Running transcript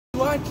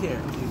my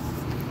care,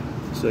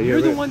 dude. So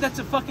you're the one that's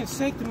a fucking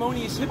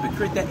sanctimonious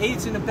hypocrite that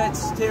aids and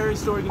abets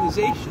terrorist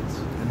organizations.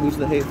 And who's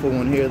the hateful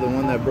one here? The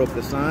one that broke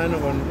the sign?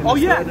 Oh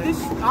yeah,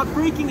 I'm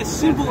breaking a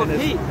symbol of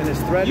hate. And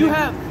it's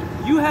threatening.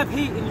 You have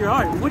hate in your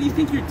heart. What do you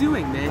think you're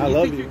doing, man?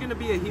 You think you're gonna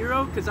be a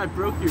hero because I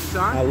broke your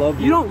sign? I love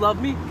you. You don't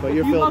love me. But if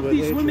you love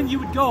these women, you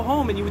would go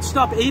home and you would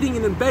stop aiding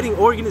and abetting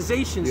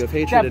organizations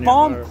that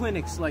bomb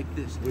clinics like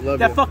this. We love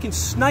that you. fucking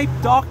snipe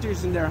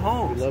doctors in their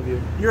homes. We love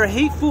you. You're a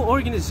hateful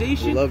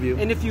organization. We love you.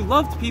 And if you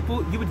loved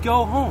people, you would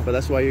go home. But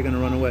that's why you're gonna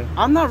run away.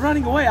 I'm not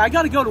running away. I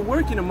gotta go to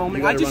work in a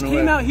moment. I just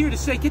came out here to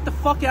say, get the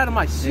fuck out of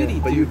my city.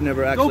 But you've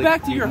never actually go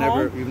back to your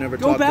home. You've never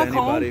go talked back to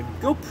anybody. Home.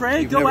 Go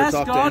pray. Go ask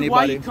God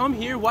why you come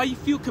here. Why you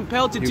feel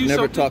compelled to do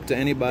something. Talk to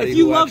anybody if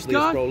you who love actually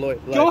God, is pro-life.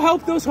 Go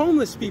help those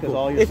homeless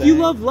people. If you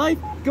love life,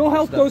 go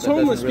help those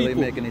homeless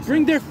people.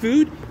 Bring their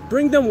food,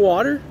 bring them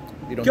water.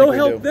 Go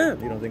help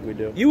them. You don't think we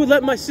do? You would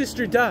let my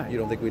sister die. You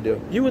don't think we do?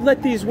 You would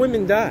let these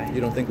women die.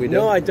 You don't think we do?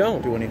 No, I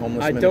don't. Do any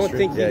homeless ministry? I don't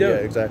think you do. Yeah,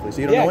 exactly.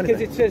 So you don't know anything.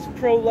 Because it says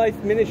pro-life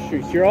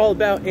ministries. You're all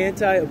about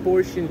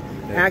anti-abortion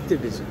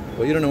activism.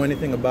 Well, you don't know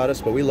anything about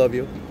us, but we love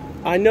you.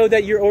 I know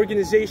that your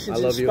organizations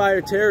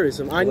inspire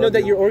terrorism. I know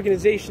that your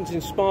organizations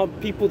inspire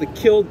people to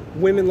kill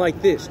women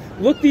like this.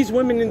 Look these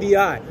women in the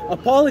eye.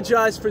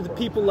 Apologize for the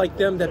people like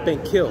them that have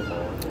been killed.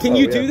 Can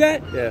you do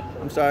that? Yeah.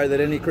 I'm sorry that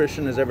any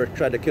Christian has ever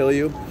tried to kill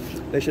you.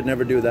 They should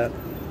never do that.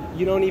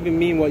 You don't even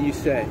mean what you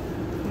say.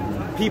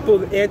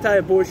 People,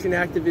 anti-abortion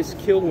activists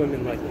kill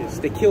women like this.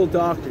 They kill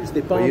doctors.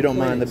 They bomb you don't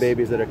planes. mind the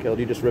babies that are killed.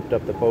 You just ripped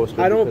up the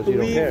poster. I don't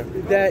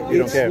believe that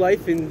it's care.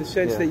 life in the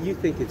sense that you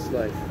think it's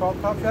life. No,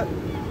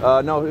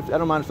 I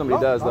don't mind if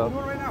somebody does, though.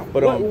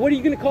 But what are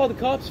you going to call the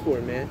cops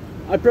for, man?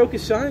 I broke a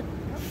sign?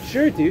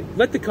 Sure, dude.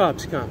 Let the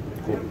cops come.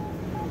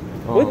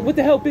 Cool. What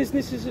the hell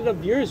business is it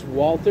of yours,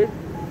 Walter?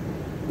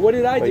 What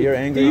did I do? You're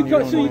angry.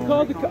 So you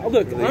called the cops?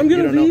 Look, I'm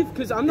going to leave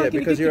because I'm not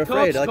going to get the cops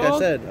afraid. Like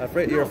called. I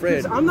said, you're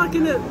afraid. I'm not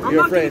going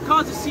to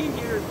cause a scene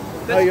here.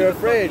 No, you're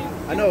afraid.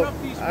 I know.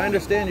 I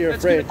understand you're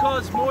afraid. That's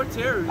going to cause more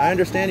terror. I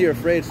understand you're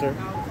afraid, sir.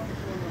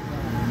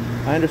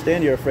 I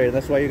understand you're afraid.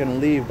 That's why you're going to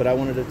leave. But I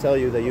wanted to tell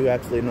you that you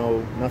actually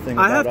know nothing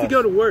about us. I have to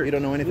go to work. You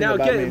don't know anything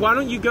about me. Why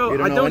don't you go?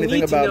 I don't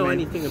need to know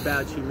anything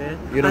about you, man.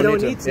 I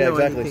don't need to know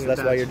anything So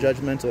that's why you're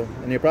judgmental.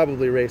 And you're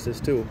probably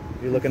racist, too.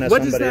 You're looking at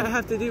somebody. What does that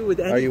have to do with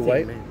anything, Are you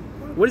white? Man?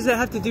 What does that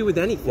have to do with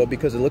anything? Well,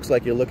 because it looks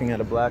like you're looking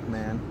at a black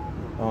man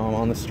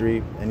on the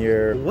street, and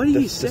you're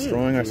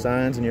destroying our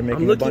signs, and you're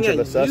making a bunch of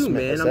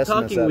assessments. I'm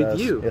talking with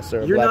you. Yes,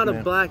 sir. You're not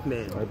a black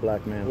man. A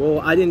black man. Well,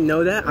 I didn't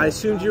know that. I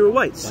assumed you were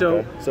white.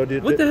 So,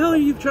 what the hell are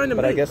you trying to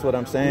make? But I guess what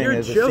I'm saying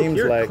is,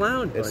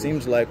 it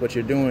seems like what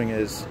you're doing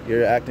is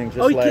you're acting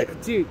just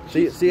like. Dude.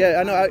 See,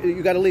 I know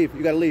you got to leave.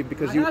 You got to leave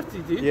because you. I have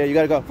to, dude. Yeah, you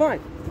got to go.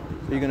 Fine.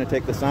 Are you gonna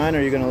take the sign,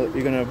 or are you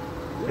gonna?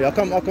 Yeah,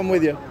 I'll come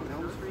with you.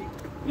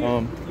 You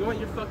want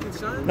your fucking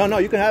sign? No,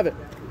 you can have it.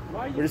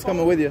 We're just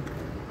coming with you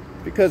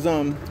because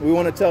we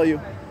want to tell you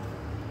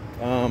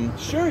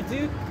sure,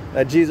 dude,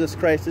 that Jesus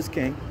Christ is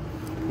King.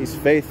 He's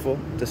faithful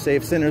to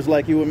save sinners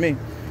like you and me.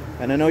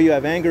 And I know you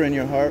have anger in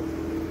your heart,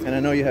 and I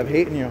know you have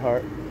hate in your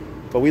heart,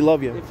 but we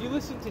love you. If you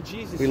listen to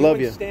Jesus, we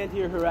love you. Stand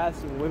here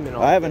harassing women.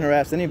 I haven't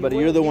harassed anybody.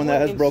 You're the one that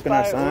has broken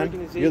our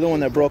sign. You're the one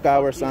that broke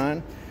our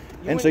sign.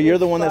 And so you're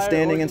the one that's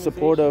standing in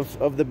support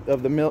of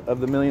the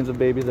millions of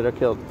babies that are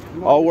killed.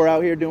 All we're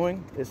out here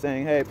doing is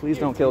saying, hey, please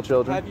don't kill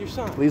children. Have your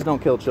son. Please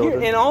don't kill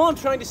children. And all I'm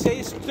trying to say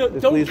is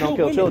don't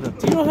kill children.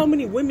 Do you know how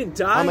many women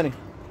die? How many?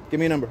 Give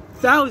me a number.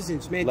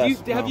 Thousands, man.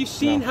 Have you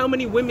seen how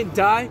many women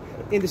die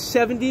in the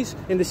 70s,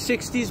 in the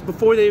 60s,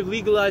 before they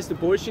legalized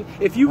abortion?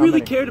 If you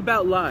really cared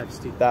about lives,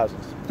 dude.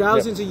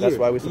 Thousands a year. That's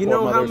why we support You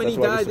know mothers. how many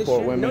died this year?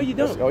 Women. No, you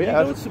don't. Oh, yeah.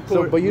 You don't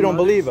support but you don't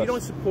believe us. You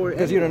don't support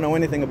because you don't know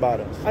anything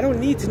about us. I don't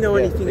need to know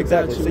anything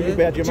about you, so man. You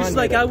have your Just mind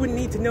like made up. I wouldn't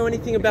need to know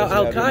anything about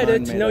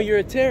Al-Qaeda to know you're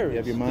a terrorist. You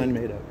have your mind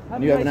made up.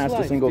 And you haven't asked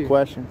a single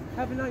question.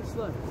 Have a nice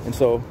life. And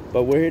so,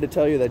 but we're here to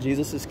tell you that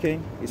Jesus is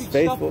King. He's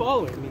faithful. Stop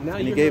following me. Now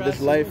and He gave His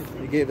life.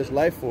 He gave His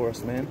life for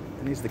us, man.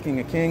 And He's the King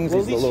of Kings.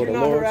 He's the Lord of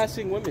Lords. Well, at least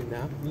you're not harassing women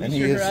now. And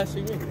He is.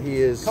 He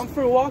is. Come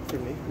for a walk for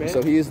me, man.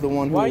 So He is the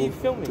one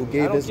who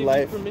gave His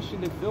life.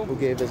 Who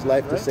gave His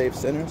life to save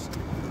sinners.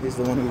 He's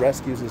the one who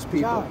rescues His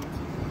people.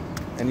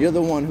 And you're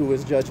the one who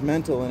is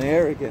judgmental and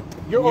arrogant.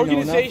 Your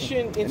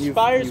organization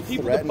inspires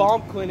people to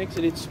bomb clinics.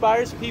 It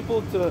inspires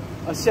people to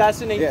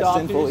assassinate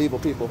doctors. Sinful, evil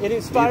people. It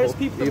inspires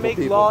people to make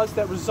laws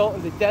that result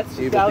in the deaths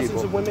of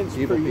thousands of women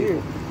per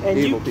year. And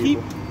you keep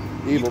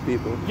evil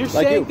people. You're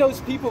saying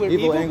those people are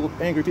evil?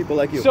 Angry people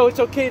like you. So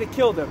it's okay to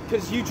kill them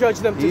because you judge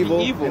them to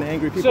be evil. And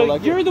angry people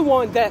like you. So you're the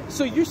one that.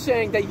 So you're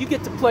saying that you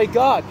get to play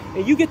God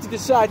and you get to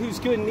decide who's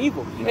good and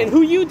evil. And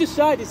who you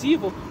decide is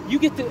evil, you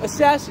get to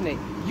assassinate.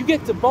 You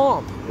get to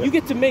bomb. You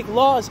get to make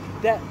laws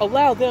that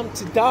allow them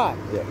to die.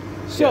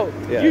 So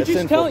you're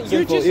just telling.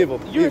 You're just.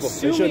 You're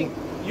assuming.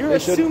 You're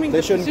assuming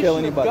they shouldn't kill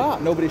anybody.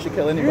 Nobody should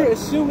kill anybody. You're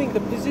assuming the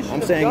position of God.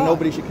 I'm saying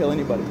nobody should kill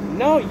anybody.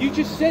 No, you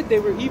just said they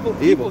were evil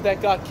people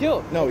that got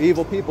killed. No,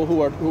 evil people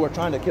who are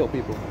trying to kill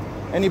people.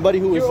 Anybody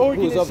who is of Christ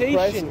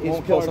organization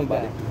won't kill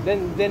somebody.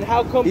 Then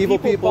how come Evil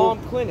people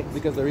bomb clinics?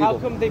 Because they're evil. How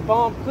come they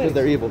bomb clinics? Because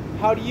they're evil.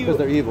 How do you? Because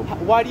they're evil.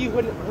 Why do you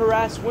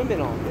harass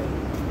women all day?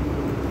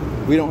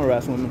 We don't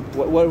harass women.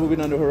 What have we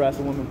done to harass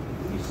a woman?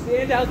 You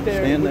stand out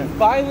there with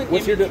violent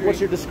imagery. What's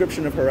your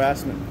description of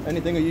harassment?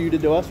 Anything you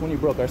did to us when you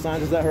broke our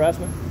signs, is that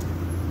harassment?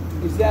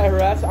 Is that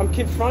harassment? I'm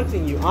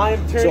confronting you. I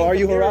am turning are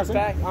you the mirror harassing?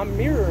 back. I'm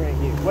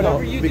mirroring you.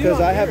 Whatever you do, because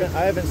I'm I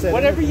haven't said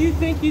whatever anything. you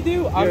think you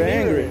do, I'm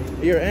angry. mirroring.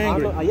 You're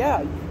angry.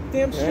 Yeah,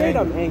 damn straight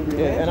I'm angry,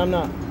 yeah, man. and I'm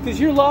not. Because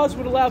your laws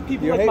would allow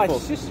people You're like hateful.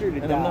 my sister to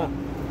and die.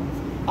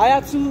 I'm not. I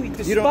absolutely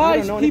despise you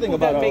don't know people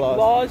about that make laws.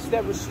 laws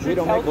that restrict We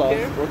don't make laws.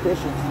 healthcare. We're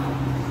Christians.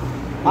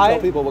 We tell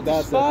people what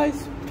God said.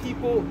 despise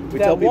people We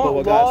that tell people want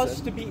what God laws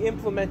said. to be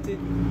implemented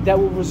that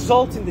will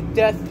result in the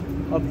death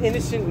of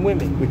innocent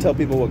women. We tell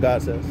people what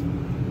God says.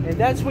 And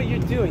that's what you're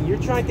doing. You're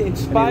trying to And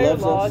inspire he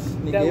loves laws us.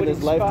 And he that gave would his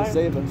inspire. life to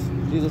save us.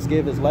 Jesus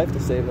gave his life to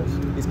save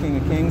us. He's King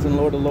of Kings and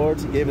Lord of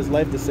Lords. He gave his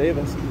life to save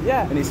us.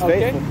 Yeah. And he's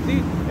faithful.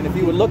 Dude, and if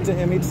you would look to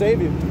him, he'd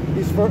save you.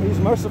 He's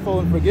merciful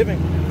and forgiving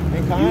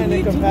and kind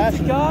and compassionate. You need to look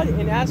to God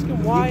and ask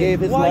him why He gave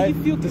his life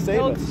you feel to save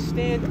compelled us. to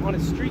stand on a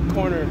street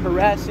corner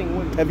harassing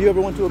women. Have you ever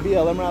went to a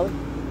BLM rally?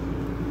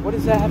 What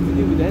does that have to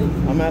do with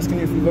anything? I'm asking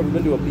you if you've ever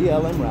been to a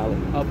BLM rally.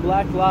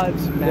 Black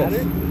Lives Matter?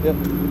 Yes. Yep.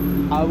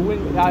 I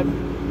wouldn't.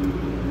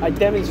 I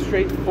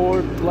demonstrate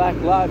for Black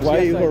lives. Why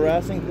Yes, are you I do.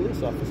 harassing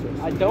police officers?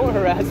 I don't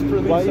harass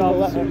police Why are you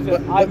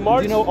officers. I do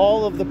march. you know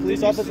all of the police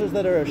Did you officers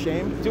that are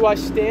ashamed? Do I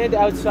stand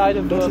outside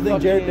of Don't the you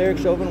think fucking- Derek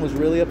Chauvin was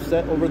really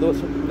upset over those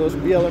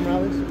BLM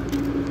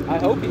rallies? I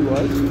hope he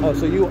was. Oh,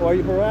 so are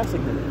you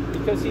harassing him?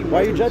 Because he Why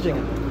are you murdered judging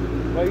someone.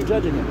 him? Why are you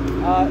judging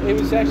him? It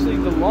was actually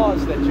the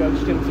laws that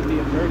judged him to be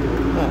a murderer.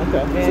 Oh,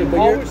 okay. And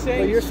all we're saying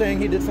but you're saying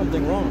he did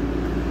something wrong.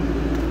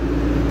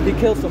 He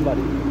killed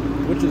somebody,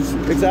 which is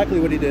exactly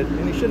what he did,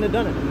 and he shouldn't have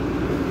done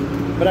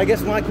it. But I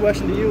guess my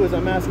question to you is,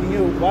 I'm asking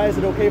you, why is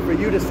it okay for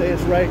you to say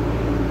it's right,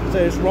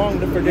 say it's wrong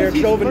for Derek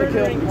Chauvin to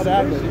kill?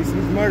 Exactly. He's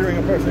murdering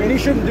a person, and he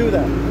shouldn't do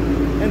that.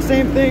 And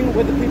same thing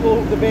with the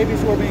people, the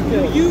babies who are being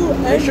killed.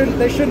 They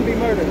shouldn't be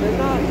murdered. They're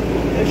not.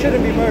 They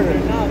shouldn't be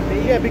murdered. They're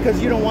not. Yeah,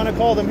 because you don't want to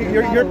call them.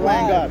 You're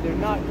playing God. They're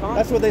not conscious.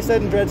 That's what they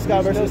said in Dred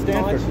Scott There's versus no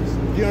Stanford.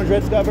 consciousness. Do you know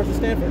Dred Scott versus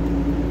Stanford?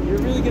 You're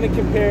really going to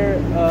compare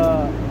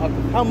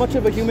How much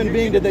of a human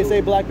being did they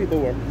say black people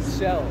were?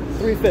 cells.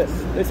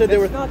 3/5. They said they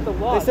were. Not the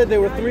law. They said they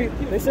were Now three.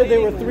 you're They said they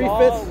were conflating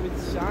 3/5. law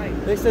with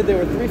science. They said they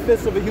were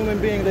 3/5 of a human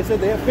being. They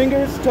said they have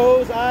fingers,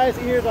 toes, eyes,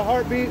 ears, a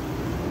heartbeat,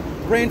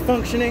 brain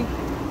functioning,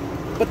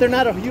 but they're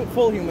not a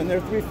full human.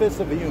 They're 3/5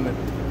 of a human.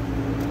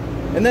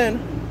 And then,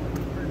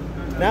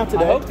 now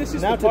today, I hope this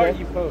is the part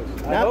you post.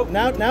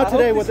 Now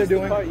today, what they're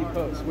doing. The part you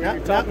post, where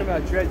you're talking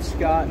about Dred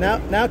Scott.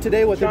 Now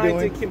today, what they're doing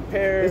trying to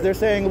compare is they're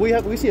saying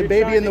we see a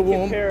baby in the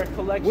womb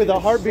with a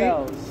heartbeat,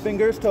 cells.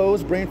 fingers,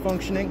 toes, brain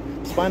functioning,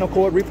 spinal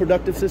cord,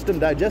 reproductive system,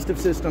 digestive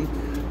system,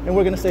 and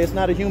we're going to say it's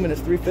not a human,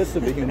 it's 3/5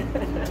 of a human,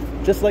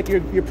 just like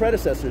your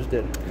predecessors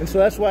did. And so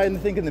that's why I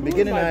think in the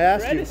beginning I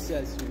asked you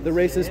the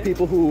racist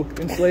people who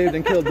enslaved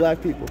and killed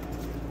black people.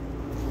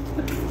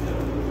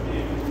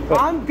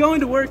 I'm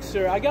going to work,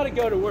 sir. I got to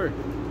go to work.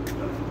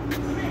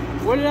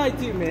 What did I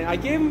do, man? I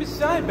gave him his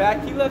sign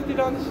back. He left it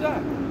on the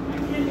side.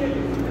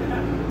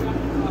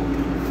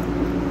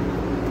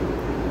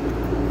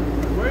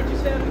 We're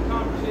just having a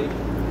conversation.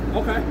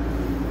 Okay.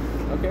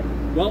 Okay.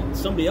 Well,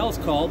 somebody else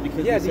called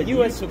because Yeah, they the said you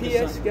took a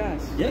USPS sign.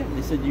 guys. Yeah,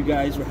 they said you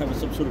guys were having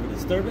some sort of a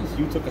disturbance.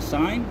 You took a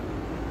sign.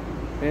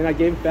 And I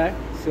gave it back,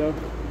 so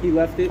he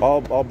left it.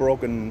 All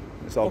broken.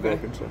 It's all Okay.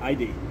 broken. So.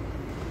 ID.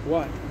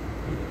 What?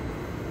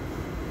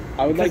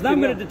 I would Because like now to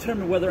I'm know. going to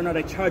determine whether or not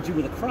I charge you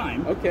with a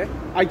crime. Okay.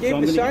 I gave So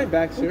I'm the gonna sign get-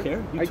 back, sir. Don't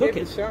care. You I took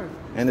gave it. the sign.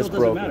 And it's Still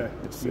doesn't broken. matter.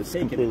 It's You've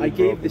taken it. completely I gave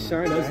broken. the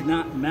sign Does back.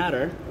 not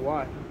matter.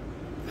 Why?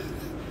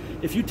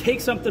 If you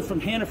take something from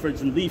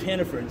Hannaford's and leave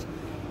Hannaford's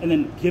and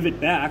then give it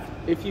back,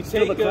 If you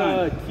still take a crime.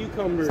 a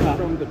cucumber Stop.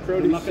 from the I'm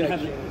produce not gonna have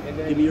section it. and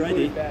then Give me your put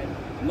ID. it back.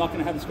 I'm not going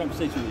to have this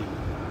conversation with you.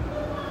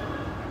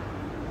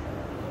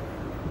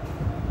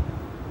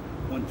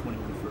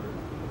 121 for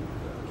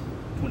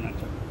 29.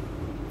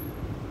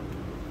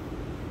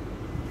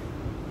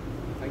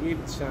 I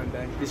gave the sign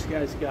back. This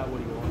guy's got what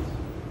he wants.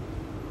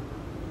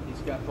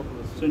 He's got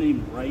publicity.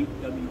 Surname Wright,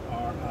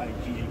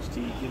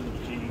 W-R-I-G-H-T, give it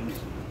to James,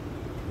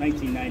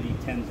 1990,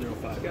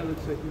 1005. This guy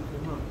looks like he's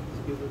from Hunt.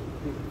 Let's give it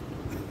to him.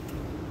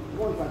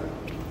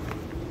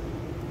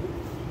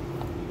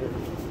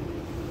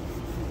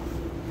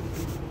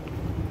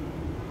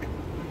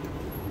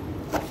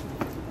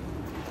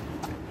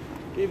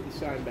 Gave the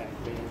sign back,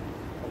 man.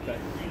 Okay.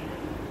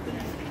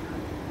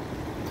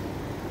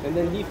 And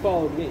then he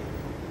followed me.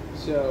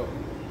 So,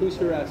 who's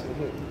harassing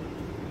who?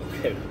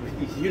 Okay,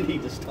 you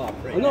need to stop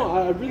right Oh, no,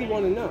 now. I really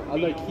want to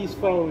know. He's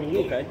following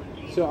me. Okay.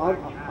 So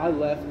I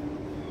left.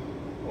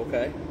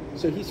 Okay.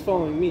 So he's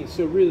following me.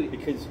 So really,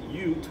 Because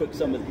you took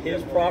some of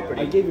his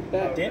property. I gave it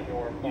back. You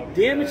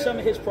damaged some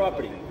of his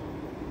property.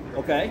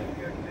 Okay?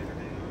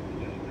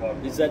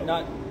 Is that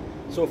not...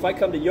 So if I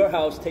come to your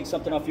house, take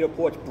something off your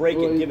porch, break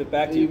it, and give it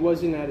back to He you.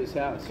 wasn't at his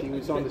house. He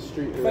was on the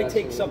street. If I harassing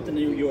take me. something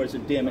of yours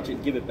and damage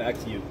it, give it back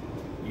to you.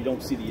 You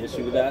don't see the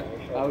issue with that?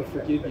 I would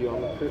forgive you.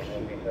 I'm a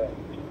Christian.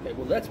 Okay,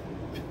 well, that's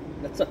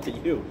up to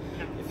you.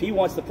 If he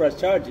wants to press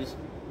charges,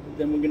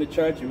 then we're going to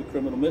charge you with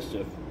criminal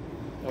mischief.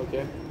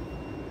 Okay.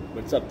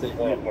 But it's up to you.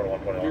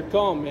 You're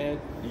calm, man.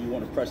 Do you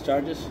want to press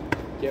charges?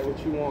 Get what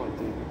you want,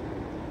 dude.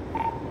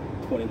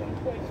 21.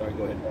 Sorry,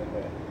 go ahead.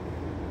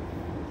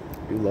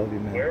 We love you,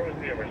 man. Where was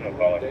the original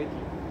caller? Thank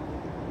you.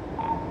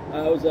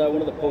 I was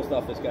one of the post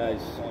office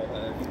guys.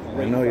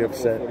 I know you're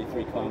upset.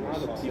 43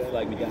 Congress. He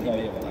flagged me down. He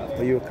may have laughed.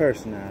 Well, you were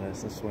cursing at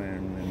us and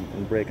swearing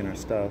and breaking our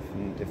stuff.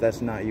 And if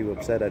that's not you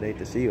upset, I'd hate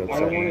to see you upset. I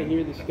don't want to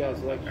hear this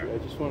guy's lecture. I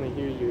just want to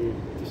hear your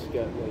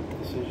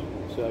decision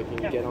so I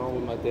can get on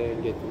with my day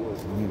and get to work.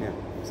 Yeah,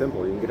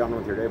 simple. You can get on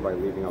with your day by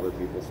leaving other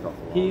people's stuff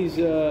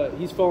alone.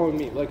 He's following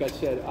me. Like I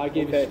said, I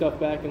gave his stuff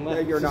back and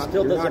left. Yeah, you're not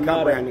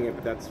comprehending it,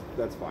 but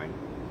that's fine.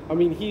 I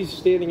mean, he's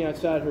standing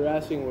outside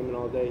harassing women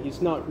all day. He's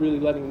not really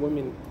letting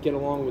women get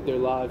along with their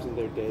lives and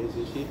their days,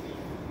 is he?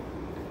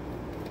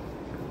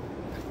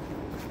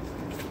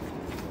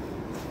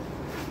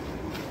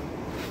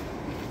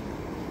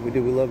 We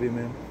do. We love you,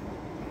 man.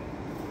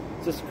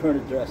 Is this the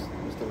current address,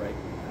 Mr. Wright?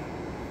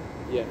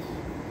 Yes.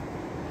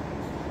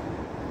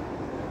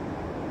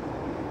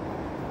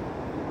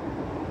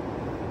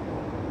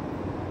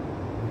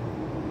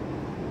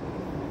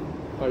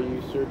 Are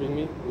you serving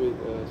me with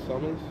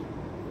summons?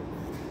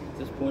 At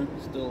this point,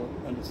 it's still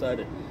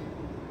undecided.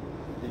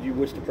 Did you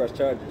wish to press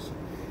charges?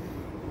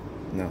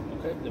 No.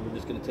 Okay, then we're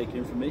just going to take your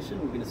information.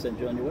 We're going to send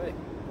you on your way.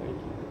 Thank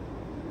you.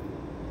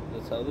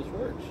 That's how this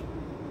works.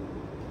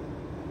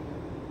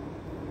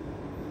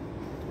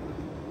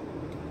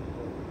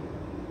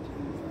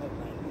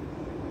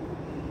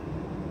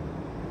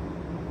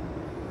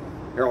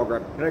 Here,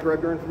 can I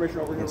grab your information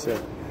over here? Yes, sir.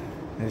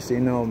 And just so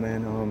you know,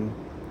 man,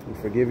 we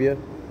forgive you,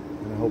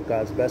 and I hope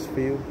God's best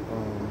for you.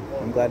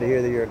 I'm glad to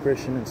hear that you're a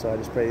Christian, and so I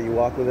just pray that you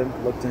walk with him,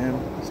 look to him,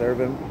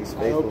 serve him. He's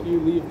faithful. I hope you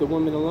leave the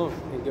woman alone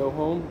and go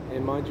home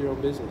and mind your own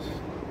business.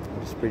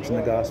 I'm just preaching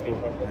the gospel,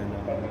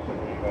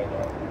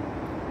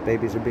 and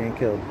babies are being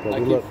killed. But I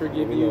can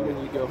forgive you when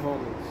you go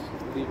home and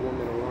leave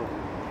women alone.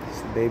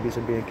 Babies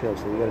are being killed,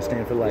 so we got to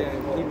stand for life. Yeah,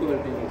 people are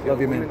being killed.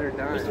 Love you, man. Women are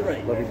dying. Mr.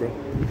 Wright. Love you, bro.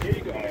 Here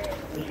you go.